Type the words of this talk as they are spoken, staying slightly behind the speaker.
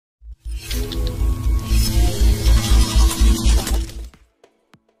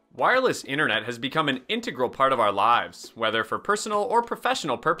Wireless internet has become an integral part of our lives, whether for personal or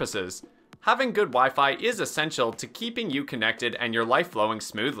professional purposes. Having good Wi-Fi is essential to keeping you connected and your life flowing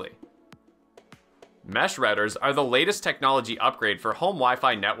smoothly. Mesh routers are the latest technology upgrade for home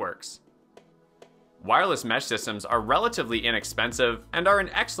Wi-Fi networks. Wireless mesh systems are relatively inexpensive and are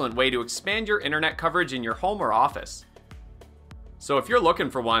an excellent way to expand your internet coverage in your home or office. So if you're looking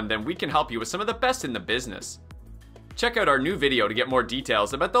for one, then we can help you with some of the best in the business. Check out our new video to get more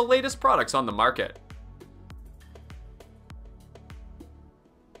details about the latest products on the market.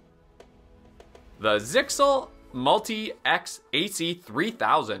 The Zyxel MultiX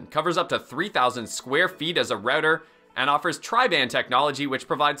AC3000 covers up to 3,000 square feet as a router and offers tri-band technology which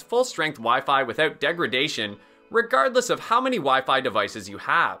provides full-strength Wi-Fi without degradation, regardless of how many Wi-Fi devices you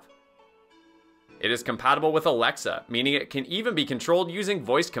have. It is compatible with Alexa, meaning it can even be controlled using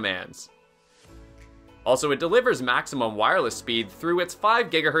voice commands. Also, it delivers maximum wireless speed through its 5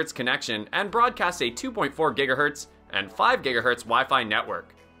 GHz connection and broadcasts a 2.4 GHz and 5 GHz Wi-Fi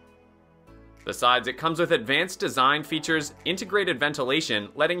network. Besides, it comes with advanced design features, integrated ventilation,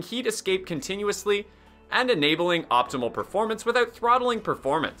 letting heat escape continuously, and enabling optimal performance without throttling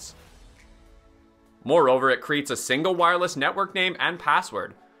performance. Moreover, it creates a single wireless network name and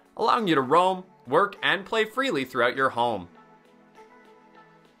password, allowing you to roam, work, and play freely throughout your home.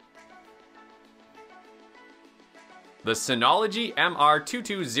 The Synology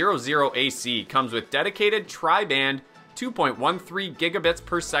MR2200AC comes with dedicated tri-band 2.13 gigabits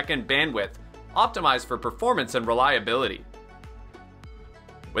per second bandwidth, optimized for performance and reliability.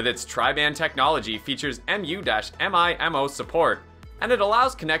 With its tri-band technology, features MU-MIMO support, and it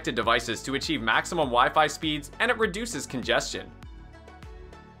allows connected devices to achieve maximum Wi-Fi speeds, and it reduces congestion.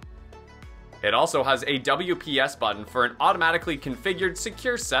 It also has a WPS button for an automatically configured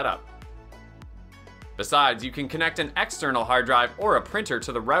secure setup. Besides, you can connect an external hard drive or a printer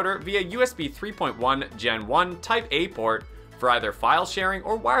to the router via USB 3.1 Gen 1 Type A port for either file sharing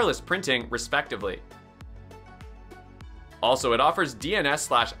or wireless printing, respectively. Also, it offers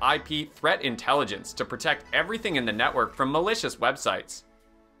DNS/IP threat intelligence to protect everything in the network from malicious websites.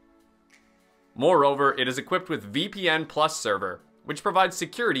 Moreover, it is equipped with VPN Plus server, which provides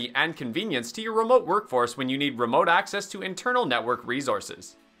security and convenience to your remote workforce when you need remote access to internal network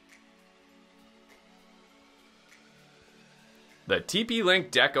resources. The TPLink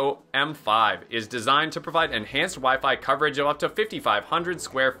Dekho M5 is designed to provide enhanced Wi-Fi coverage of up to 5,500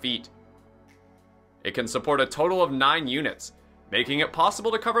 square feet. It can support a total of 9 units, making it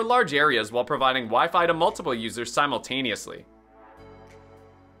possible to cover large areas while providing Wi-Fi to multiple users simultaneously.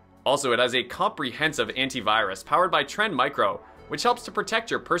 Also, it has a comprehensive antivirus powered by Trend Micro, which helps to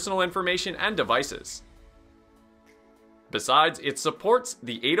protect your personal information and devices. Besides, it supports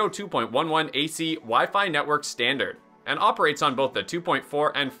the 802.11 AC Wi-Fi network standard, and operates on both the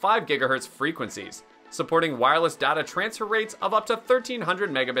 2.4 and 5 GHz frequencies, supporting wireless data transfer rates of up to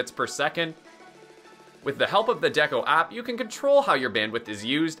 1,300 megabits per second. With the help of the Dekho app, you can control how your bandwidth is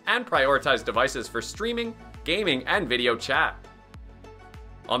used and prioritize devices for streaming, gaming, and video chat.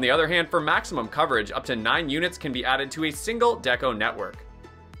 On the other hand, for maximum coverage, up to 9 units can be added to a single Dekho network.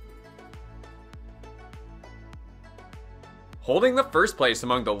 Holding the first place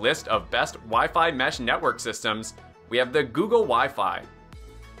among the list of best Wi-Fi mesh network systems, we have the Google Wi-Fi.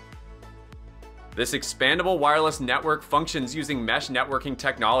 This expandable wireless network functions using mesh networking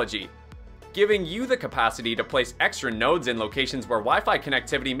technology, giving you the capacity to place extra nodes in locations where Wi-Fi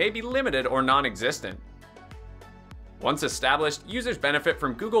connectivity may be limited or non-existent. Once established, users benefit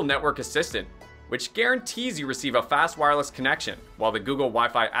from Google Network Assistant, which guarantees you receive a fast wireless connection, while the Google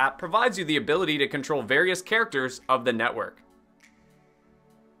Wi-Fi app provides you the ability to control various characters of the network.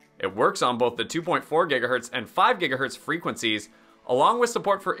 It works on both the 2.4 GHz and 5 GHz frequencies, along with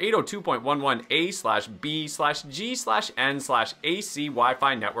support for 802.11a/b/g/n/AC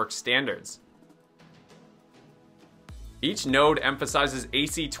Wi-Fi network standards. Each node emphasizes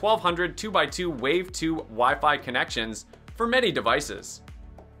AC 1200 2x2 Wave 2 Wi-Fi connections for many devices.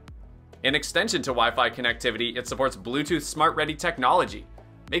 In extension to Wi-Fi connectivity, it supports Bluetooth Smart Ready technology,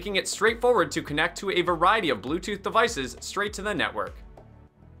 making it straightforward to connect to a variety of Bluetooth devices straight to the network.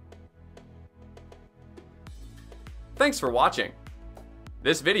 Thanks for watching.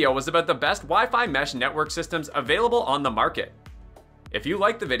 This video was about the best Wi-Fi mesh network systems available on the market. If you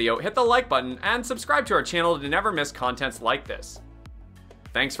liked the video, hit the like button and subscribe to our channel to never miss contents like this.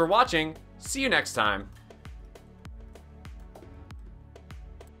 Thanks for watching. See you next time.